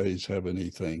LSAs have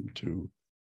anything to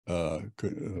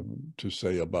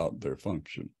say about their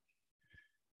function.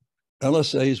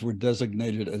 LSAs were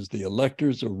designated as the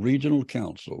electors of regional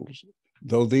councils,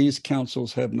 though these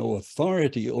councils have no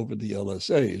authority over the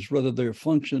LSAs. Rather, their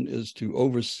function is to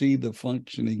oversee the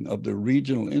functioning of the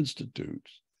regional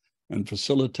institutes and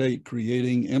facilitate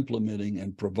creating, implementing,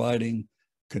 and providing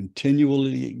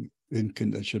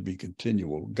it should be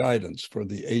continual guidance for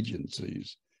the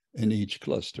agencies in each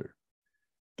cluster.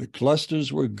 The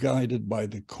clusters were guided by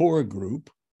the core group.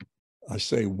 I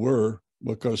say were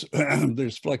because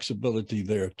there's flexibility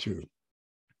there too.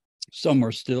 Some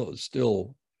are still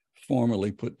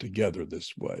formally put together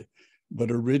this way, but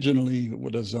originally were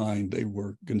designed, they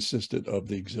were consisted of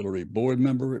the auxiliary board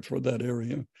member for that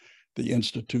area, the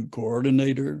institute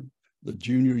coordinator, the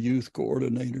junior youth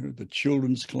coordinator, the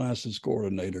children's classes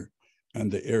coordinator,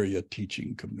 and the area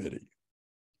teaching committee.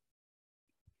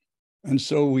 And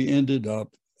so we ended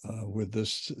up with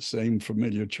this same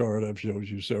familiar chart I've showed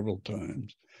you several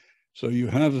times. So you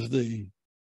have the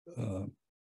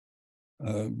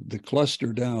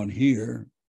cluster down here,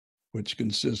 which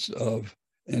consists of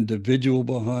individual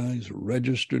Baha'is,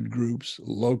 registered groups,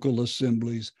 local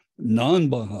assemblies,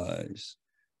 non-Baha'is,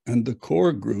 and the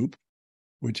core group,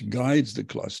 which guides the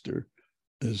cluster,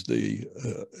 is the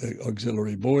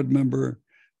auxiliary board member,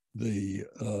 the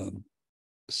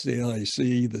CIC,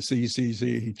 the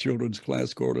CCC, Children's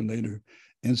Class Coordinator,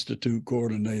 Institute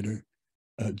Coordinator,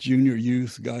 Junior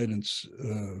Youth Guidance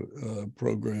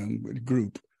Program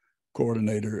Group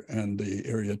Coordinator, and the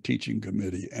Area Teaching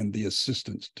Committee, and the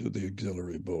assistants to the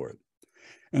auxiliary board.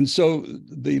 And so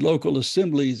the local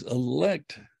assemblies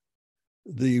elect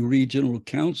the regional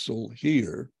council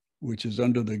here, which is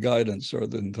under the guidance or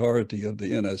the authority of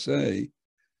the NSA,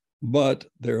 but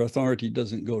their authority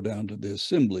doesn't go down to the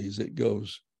assemblies. It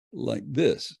goes like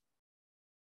this.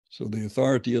 So the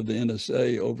authority of the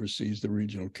NSA oversees the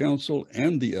regional council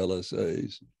and the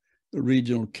LSAs. The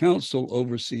regional council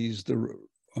oversees the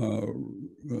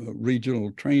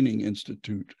Regional Training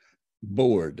Institute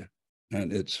board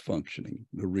and its functioning,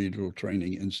 the Regional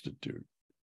Training Institute.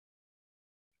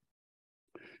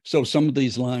 So some of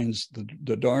these lines,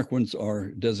 the dark ones are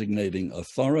designating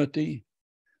authority.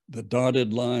 The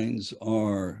dotted lines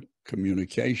are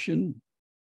communication.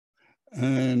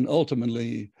 And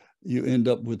ultimately, you end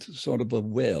up with sort of a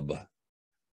web,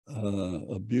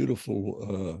 a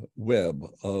beautiful web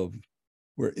of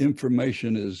where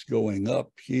information is going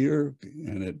up here,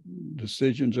 and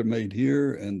decisions are made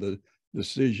here, and the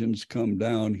decisions come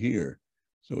down here.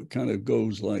 So it kind of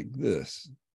goes like this,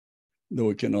 though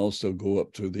it can also go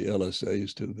up through the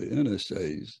LSAs to the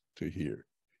NSAs to here.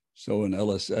 So an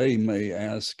LSA may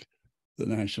ask the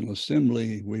National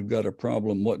Assembly, we've got a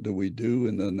problem, what do we do?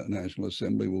 And then the National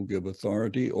Assembly will give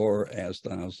authority, or ask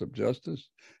the House of Justice,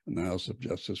 and the House of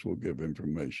Justice will give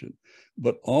information.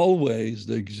 But always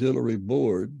the auxiliary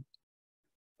board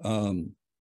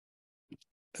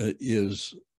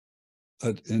is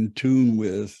in tune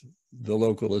with the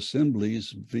local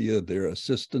assemblies via their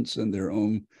assistance and their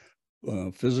own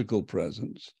physical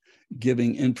presence,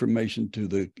 giving information to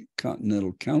the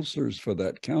continental counselors for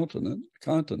that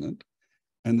continent.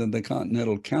 And then the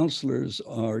continental counselors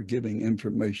are giving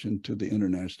information to the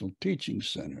International Teaching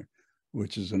Center,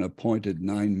 which is an appointed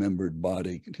 9-membered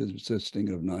body consisting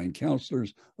of 9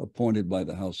 counselors appointed by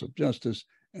the House of Justice,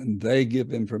 and they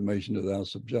give information to the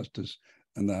House of Justice,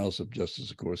 and the House of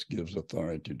Justice, of course, gives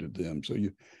authority to them. So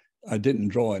I didn't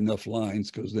draw enough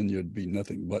lines because then you'd be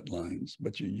nothing but lines,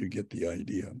 but you get the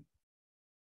idea.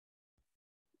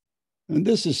 And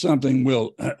this is something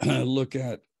we'll look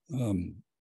at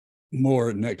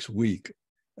more next week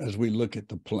as we look at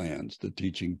the plans, the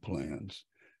teaching plans,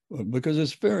 because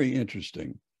it's very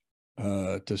interesting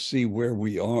to see where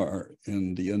we are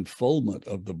in the unfoldment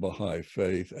of the Baha'i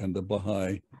faith and the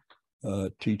Baha'i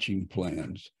teaching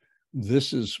plans.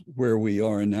 This is where we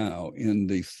are now in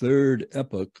the third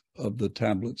epoch of the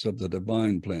tablets of the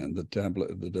divine plan, the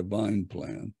tablet of the divine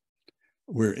plan.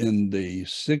 We're in the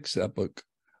sixth epoch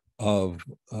of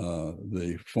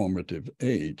the formative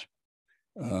age.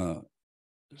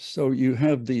 So you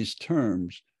have these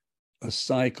terms, a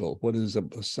cycle. What is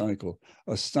a cycle?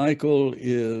 A cycle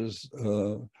is,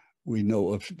 we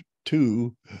know of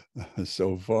 2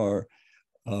 so far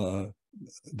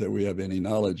that we have any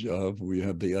knowledge of. We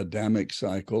have the Adamic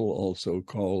cycle, also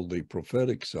called the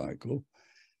prophetic cycle,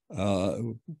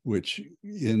 which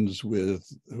begins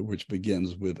with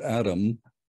Adam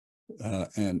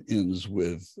and ends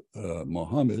with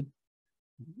Muhammad,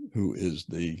 who is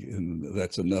and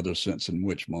that's another sense in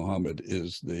which Muhammad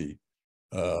is the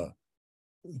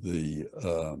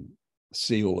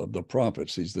seal of the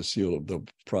prophets. He's the seal of the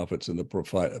prophets in the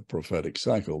prophetic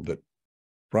cycle that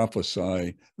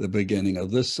prophesy the beginning of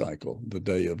this cycle, the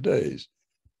Day of Days.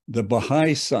 The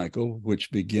Baha'i cycle, which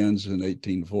begins in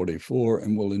 1844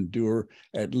 and will endure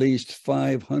at least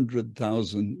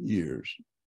 500,000 years.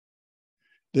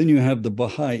 Then you have the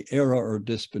Baha'i era or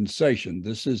dispensation.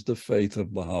 This is the faith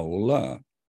of Baha'u'llah.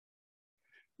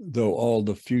 Though all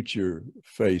the future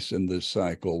faiths in this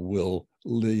cycle will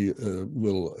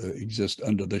exist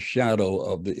under the shadow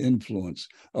of the influence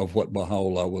of what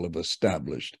Baha'u'llah will have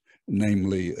established,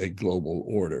 namely a global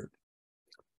order.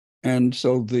 And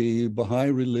so the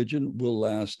Baha'i religion will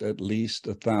last at least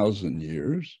 1,000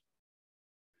 years.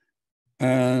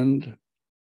 And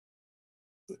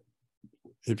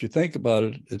if you think about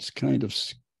it, it's kind of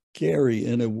scary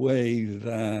in a way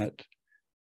that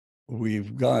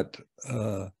we've got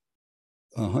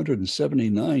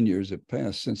 179 years have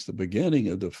passed since the beginning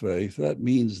of the faith. That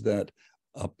means that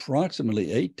approximately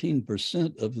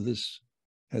 18% of this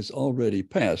has already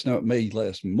passed. Now, it may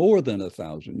last more than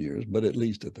 1,000 years, but at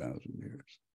least 1,000 years.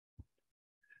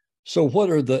 So what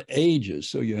are the ages?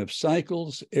 So you have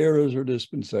cycles, eras or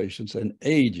dispensations, and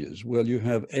ages. Well, you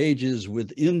have ages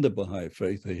within the Baha'i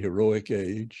faith. The heroic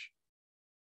age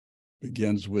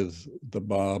begins with the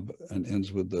Bab and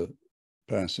ends with the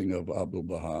passing of Abdul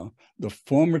Baha. The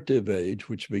formative age,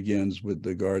 which begins with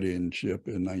the guardianship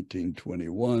in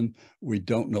 1921. We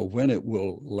don't know when it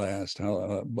will last,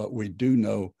 but we do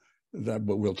know that,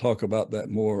 but we'll talk about that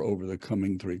more over the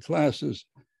coming 3 classes.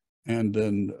 And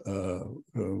then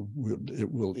it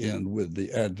will end with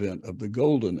the advent of the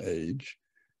golden age,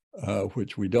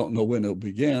 which we don't know when it'll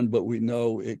begin, but we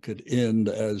know it could end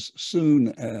as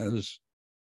soon as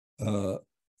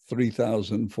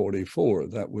 3044.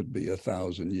 That would be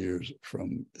 1,000 years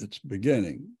from its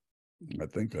beginning. I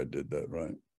think I did that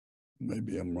right.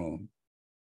 Maybe I'm wrong.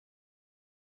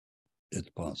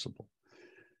 It's possible,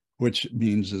 which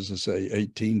means, as I say,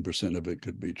 18% of it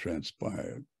could be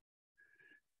transpired.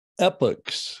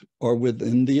 Epochs are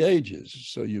within the ages.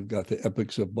 So you've got the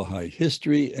epochs of Baha'i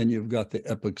history and you've got the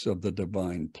epochs of the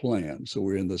divine plan. So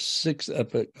we're in the 6th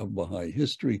epoch of Baha'i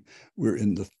history. We're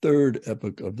in the 3rd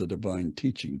epoch of the divine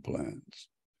teaching plans.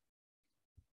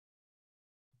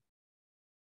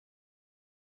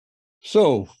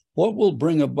 So what will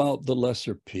bring about the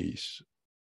lesser peace?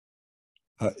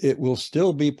 It will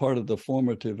still be part of the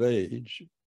formative age.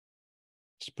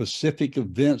 Specific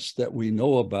events that we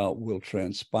know about will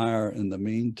transpire in the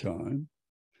meantime.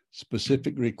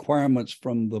 Specific requirements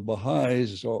from the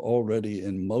Baha'is are already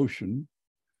in motion,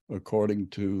 according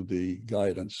to the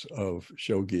guidance of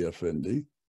Shoghi Effendi.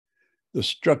 The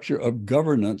structure of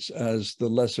governance as the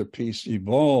lesser peace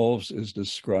evolves is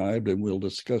described, and we'll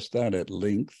discuss that at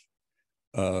length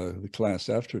the class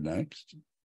after next.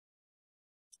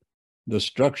 The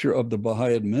structure of the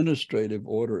Baha'i administrative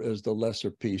order as the lesser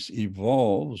peace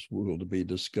evolves will be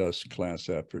discussed class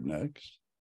after next.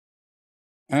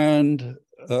 And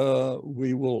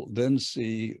we will then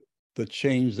see the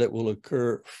change that will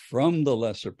occur from the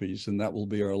lesser peace, and that will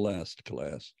be our last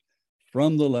class,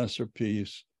 from the lesser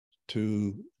peace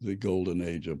to the golden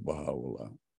age of Baha'u'llah.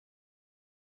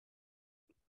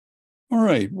 All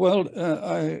right. Well,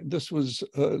 this was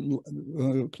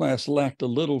class lacked a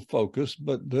little focus,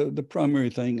 but the primary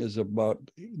thing is about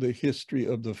the history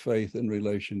of the faith in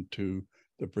relation to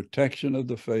the protection of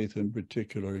the faith in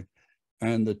particular,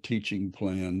 and the teaching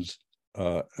plans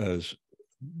as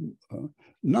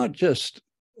not just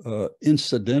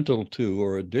incidental to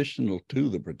or additional to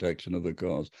the protection of the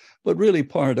cause, but really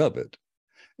part of it.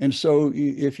 And so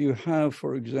if you have,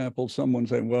 for example, someone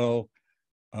saying, well,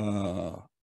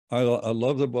 I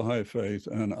love the Baha'i faith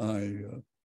and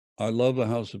I love the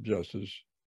House of Justice,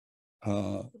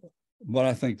 but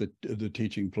I think that the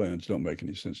teaching plans don't make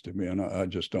any sense to me, and I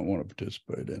just don't want to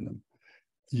participate in them.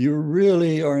 You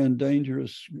really are in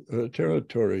dangerous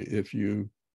territory if you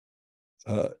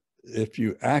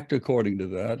act according to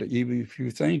that, even if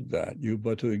you think that. You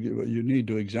need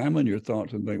to examine your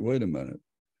thoughts and think, wait a minute,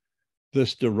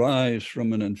 this derives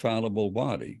from an infallible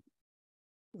body,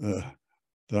 the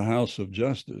House of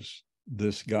Justice,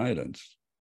 this guidance.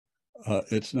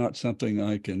 It's not something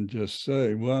I can just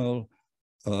say, well,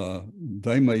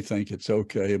 they may think it's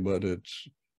okay, but it's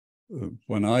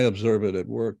when I observe it at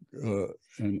work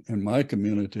in my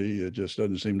community, it just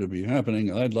doesn't seem to be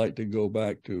happening. I'd like to go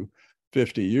back to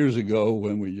 50 years ago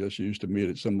when we just used to meet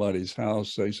at somebody's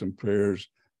house, say some prayers,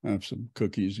 have some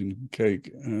cookies and cake,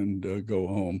 and go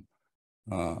home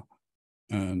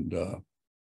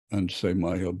and say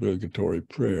my obligatory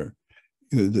prayer.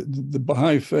 The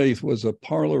Baha'i faith was a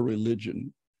parlor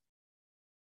religion,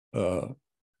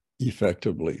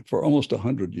 effectively, for almost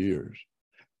 100 years.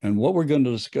 And what we're going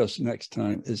to discuss next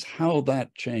time is how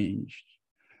that changed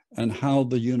and how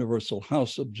the Universal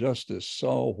House of Justice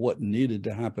saw what needed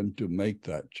to happen to make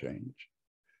that change.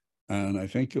 And I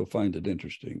think you'll find it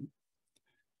interesting.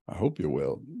 I hope you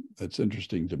will. It's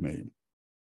interesting to me.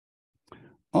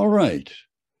 All right.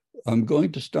 I'm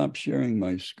going to stop sharing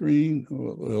my screen.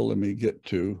 Well, let me get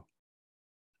to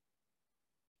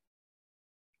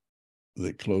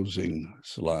the closing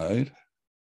slide.